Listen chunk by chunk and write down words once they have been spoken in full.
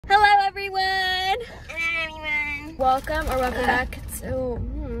everyone! Welcome back to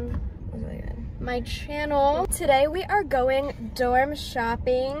my channel. Today we are going dorm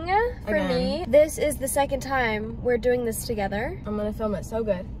shopping for me. This is the second time we're doing this together. I'm gonna film it so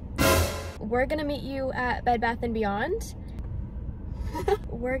good. We're gonna meet you at Bed Bath & Beyond.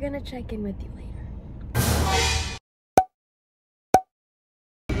 We're gonna check in with you later.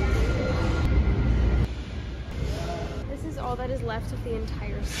 This is all that is left of the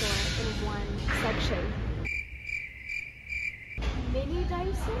entire store in one section. Mini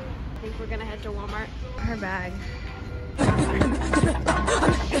Dyson? I think we're gonna head to Walmart. Her bag.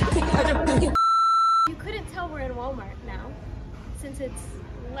 You couldn't tell we're in Walmart now, since it's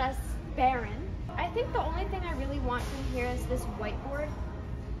less barren. I think the only thing I really want from here is this whiteboard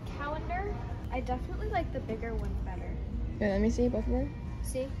calendar. I definitely like the bigger one better. Here, let me see both of them.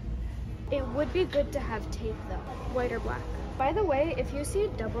 See? It would be good to have tape though, white or black. By the way, if you see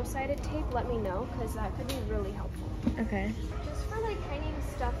double-sided tape, let me know, because that could be really helpful. Okay. Just for like hanging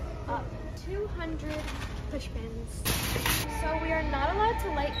stuff up. 200 push pins. So we are not allowed to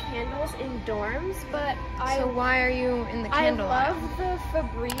light candles in dorms, but So why are you in the candle I love aisle? the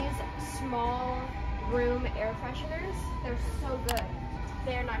Febreze small room air fresheners. They're so good.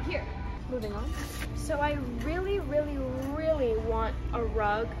 They are not here. Moving on. So I really want a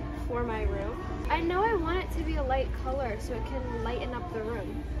rug for my room. I know I want it to be a light color so it can lighten up the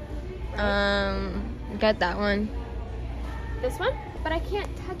room. Right? Get that one. This one? But I can't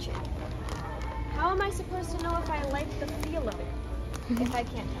touch it. How am I supposed to know if I like the feel of it if I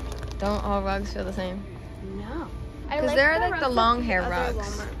can't touch it? Don't all rugs feel the same? No. Because there are like the rugs long at hair other rugs.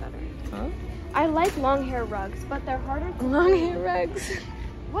 Walmart better. Huh? I like long hair rugs, but they're harder to Long hair rugs.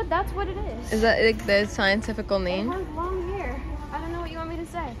 What? That's what it is. Is that like the scientific It name? has long hair. I don't know what you want me to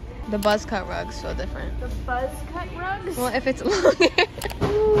say. The buzz cut rugs feel different. The buzz cut rugs? Well, if it's long hair.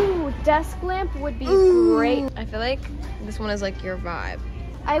 Ooh, desk lamp would be great. I feel like this one is like your vibe.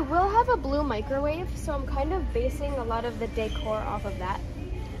 I will have a blue microwave, so I'm kind of basing a lot of the decor off of that.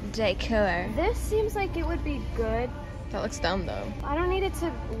 Decor. This seems like it would be good. That looks dumb though. I don't need it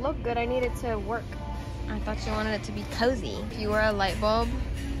to look good, I need it to work. I thought you wanted it to be cozy. If you were a light bulb,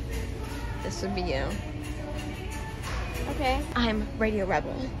 this would be you. Okay. I'm Radio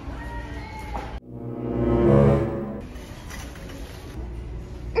Rebel.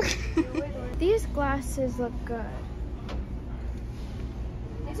 These glasses look good.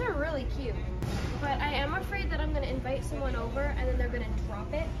 These are really cute. But I am afraid that I'm gonna invite someone over and then they're gonna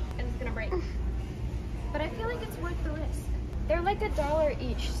drop it and it's gonna break. But I feel like it's worth the risk. They're like $1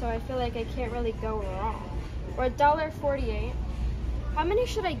 each, so I feel like I can't really go wrong. Or $1.48. How many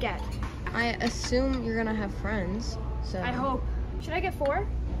should I get? I assume you're gonna have friends, so. I hope. Should I get 4?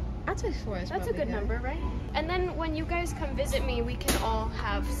 I'd say 4 is That's a probably good number, right? And then when you guys come visit me, we can all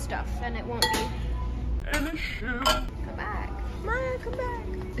have stuff and it won't be an issue. Come back. Maya, come back.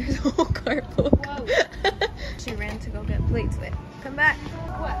 There's a whole cart full of Whoa. She ran to go get plates with. Come back.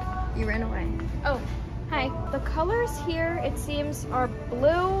 What? You ran away. Oh, hi. The colors here, it seems, are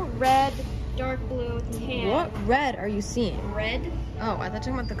blue, red, dark blue, tan. What red are you seeing? Red? Oh, I thought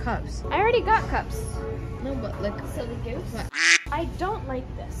you were talking about the cups. I already got cups. No, but like. Silly goose. What? I don't like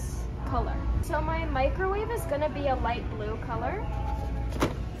this color. So my microwave is gonna be a light blue color,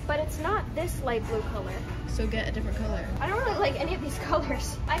 but it's not this light blue color. So get a different color. I don't really like any of these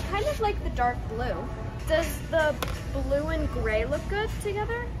colors. I kind of like the dark blue. Does the blue and gray look good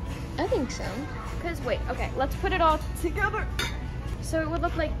together? I think so. Because wait, okay, let's put it all together. So it would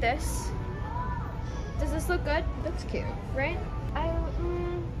look like this. Does this look good? That's cute. Right? I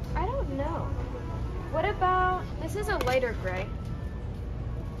don't know. What about, this is a lighter gray.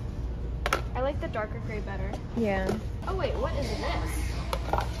 I like the darker gray better. Yeah. Oh wait, what is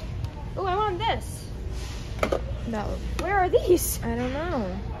this? Oh, I want this. That. Where are these? I don't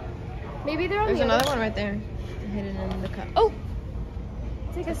know. Maybe they're on There's the another other one right there, hidden in the cup. Oh!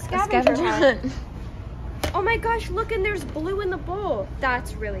 It's like a scavenger hunt. hunt. Oh my gosh, look, and there's blue in the bowl.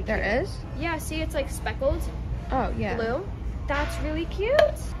 That's really cute. There is? Yeah, see, it's like speckled Oh, yeah. blue. That's really cute.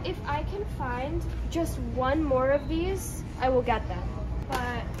 If I can find just one more of these, I will get them.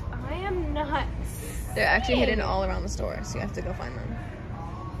 But I am not They're actually seeing. hidden all around the store, so you have to go find them.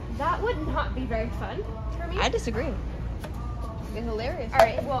 That would not be very fun for me. I disagree. They're hilarious. All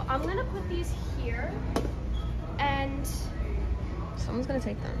right, well, I'm gonna put these here, and Someone's gonna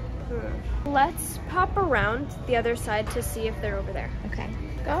take them. let's pop around the other side to see if they're over there. Okay.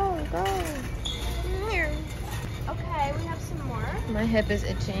 Go, go. Okay, we have some more. My hip is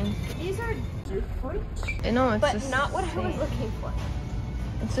itching. These are different, No, it's but the not what I was same. looking for.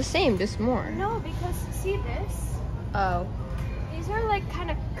 It's the same, just more. No, because see this? Oh. These are like kind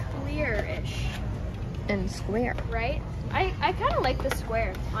of clear. And square. right? I kind of like the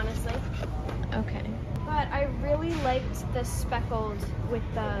square, honestly. Okay. But I really liked the speckled with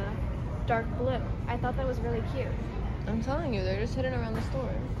the dark blue. I thought that was really cute. I'm telling you, they're just hidden around the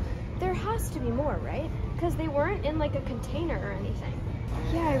store. There has to be more, right? Because they weren't in like a container or anything.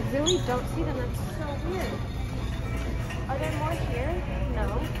 Yeah, I really don't see them. That's so weird. Are there more here?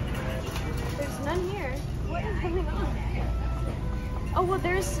 No. There's none here. What is going on? Oh, well,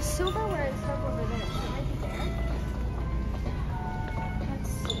 there's silverware and stuff over there. So it might be there. Let's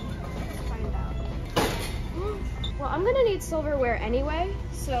see. Let's find out. Well, I'm gonna need silverware anyway,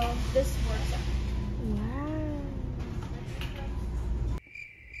 so this works out.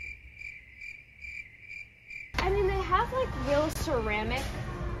 I mean, they have like real ceramic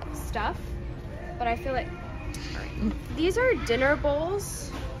stuff, but I feel like these are dinner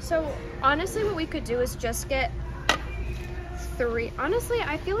bowls. So honestly, what we could do is just get 3. Honestly,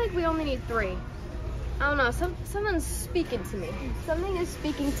 I feel like we only need 3. I don't know. Someone's speaking to me. Something is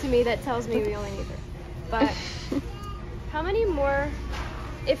speaking to me that tells me we only need 3. But how many more?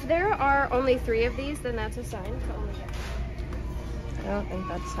 If there are only 3 of these, then that's a sign to only get. I don't think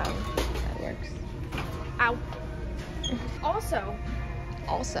that's how that works. Ow. Also,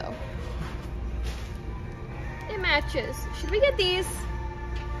 it matches. Should we get these?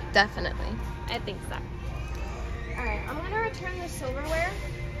 Definitely. I think so. Alright, I'm gonna return the silverware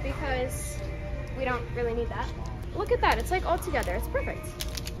because we don't really need that. Look at that, it's like all together. It's perfect.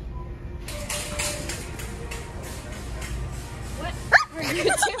 What are you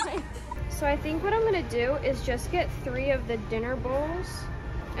doing? So I think what I'm gonna do is just get 3 of the dinner bowls,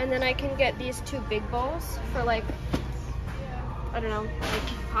 and then I can get these 2 big bowls for like, I don't know,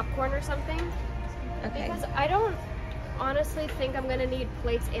 like popcorn or something. Okay. Because I don't honestly think I'm gonna need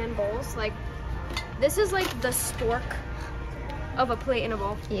plates and bowls. Like, this is like the stork of a plate and a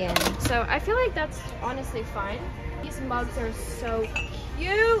bowl. Yeah. So I feel like that's honestly fine. These mugs are so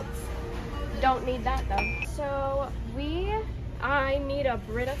cute. Don't need that though. So I need a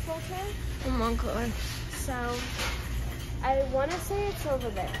Brita filter. Oh my god. So I want to say it's over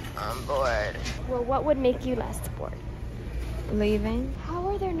there. I'm bored. Well, what would make you less bored? Leaving. How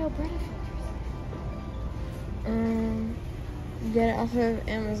are there no Brita filters? Get it off of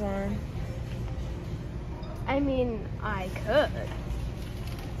Amazon. I mean, I could.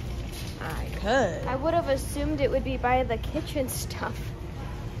 I would have assumed it would be by the kitchen stuff.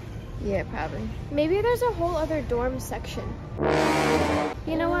 Yeah, probably. Maybe there's a whole other dorm section.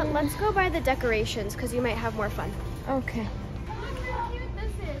 You know what? Let's go by the decorations because you might have more fun. Okay. Look how cute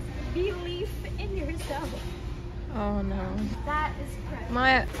this is. Belief in yourself. Oh no. That is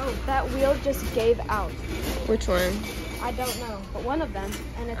correct. Oh, That wheel just gave out. which one? I don't know, but one of them,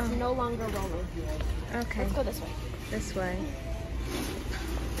 and it's no longer rolling. Okay. Let's go this way. This way.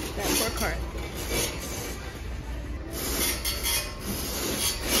 That poor cart.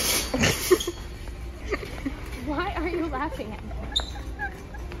 Why are you laughing at me?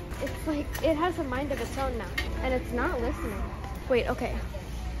 It's like, it has a mind of its own now, and it's not listening. Wait, okay.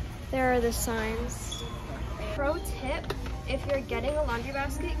 There are the signs. Pro tip, if you're getting a laundry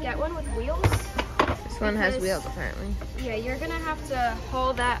basket, get one with wheels. This one has wheels, apparently. Yeah, you're gonna have to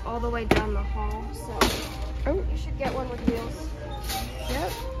haul that all the way down the hall, so you should get one with wheels.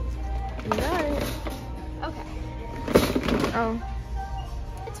 Yep. You got it. Okay, Oh,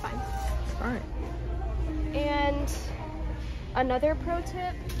 it's fine. it's fine. And another pro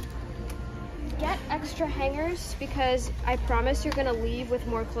tip, get extra hangers because I promise you're gonna leave with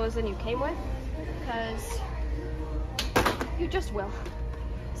more clothes than you came with, because you just will.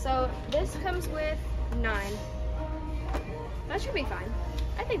 So this comes with 9. That should be fine.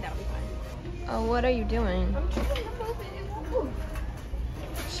 I think that'll be fine. Oh, what are you doing? I'm trying to move it. Ooh.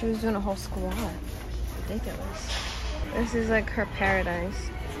 She was doing a whole squat. Ridiculous. This is like her paradise.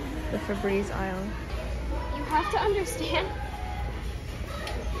 The Febreze aisle. You have to understand,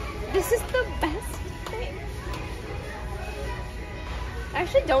 this is the best thing. I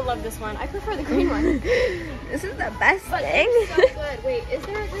actually don't love this one. I prefer the green one. This is the best But thing. it's so good. Wait, is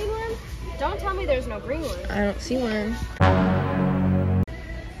there a green one? Don't tell me there's no green one. I don't see one.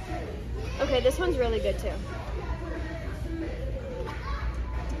 Okay, this one's really good too.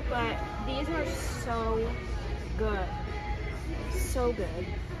 But these are so good. So good.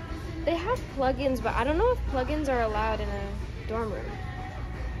 They have plugins, but I don't know if plugins are allowed in a dorm room.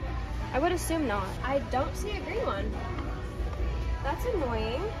 I would assume not. I don't see a green one. That's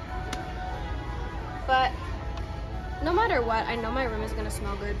annoying. But no matter what, I know my room is gonna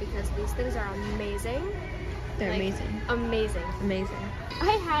smell good because these things are amazing. They're Like, amazing. Amazing. Amazing.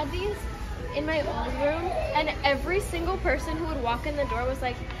 I had these in my old room, and every single person who would walk in the door was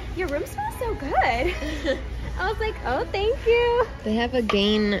like, "Your room smells so good." I was like, "Oh, thank you." They have a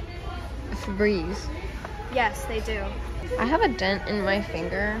Gain Febreze. Yes, they do. I have a dent in my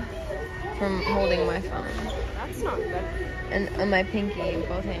finger from holding my phone. That's not good. And on my pinky,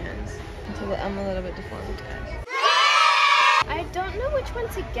 both hands. So I'm a little bit deformed, guys. I don't know which one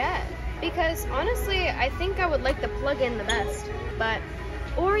to get because honestly, I think I would like the plug-in the best. But,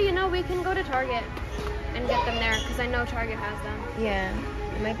 or you know, we can go to Target and get them there because I know Target has them. Yeah,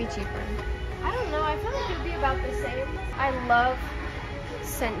 it might be cheaper. I don't know. I feel like it'd be about the same. I love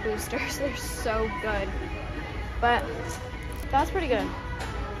scent boosters. They're so good. But that's pretty good.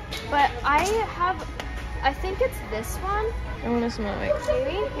 But I think it's this one. I want to smell it.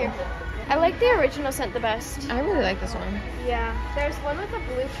 Maybe? Here. I like the original scent the best. I really like this one. Yeah. There's one with a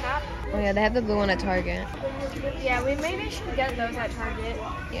blue cap. Oh yeah, they have the blue one at Target. Yeah, we maybe should get those at Target.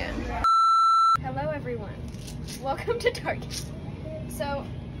 Yeah. Hello everyone. Welcome to Target. So,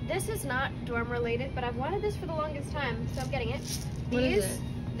 this is not dorm related, but I've wanted this for the longest time, so I'm getting it. What is it?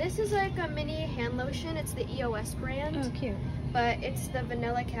 This is like a mini hand lotion. It's the EOS brand. Oh, cute. But it's the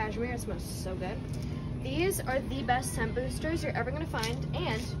vanilla cashmere. It smells so good. These are the best scent boosters you're ever gonna find.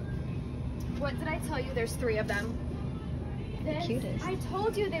 And what did I tell you? There's 3 of them. The cutest. I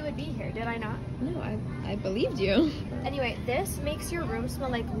told you they would be here, did I not? No, I believed you. Anyway, this makes your room smell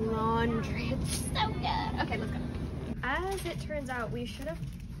like laundry. It's so good. Okay, let's go. As it turns out, we should have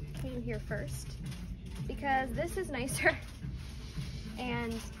came here first because this is nicer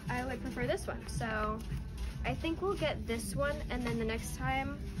and I would prefer this one. So I think we'll get this one, and then the next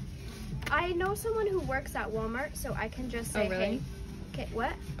time, I know someone who works at Walmart, so I can just say, oh, really? hey, okay,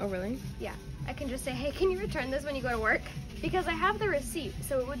 what? Oh, really? Yeah, I can just say, hey, can you return this when you go to work? Because I have the receipt,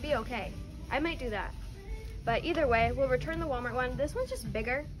 so it would be okay. I might do that. But either way, we'll return the Walmart one. This one's just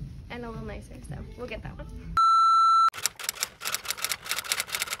bigger and a little nicer, so we'll get that one.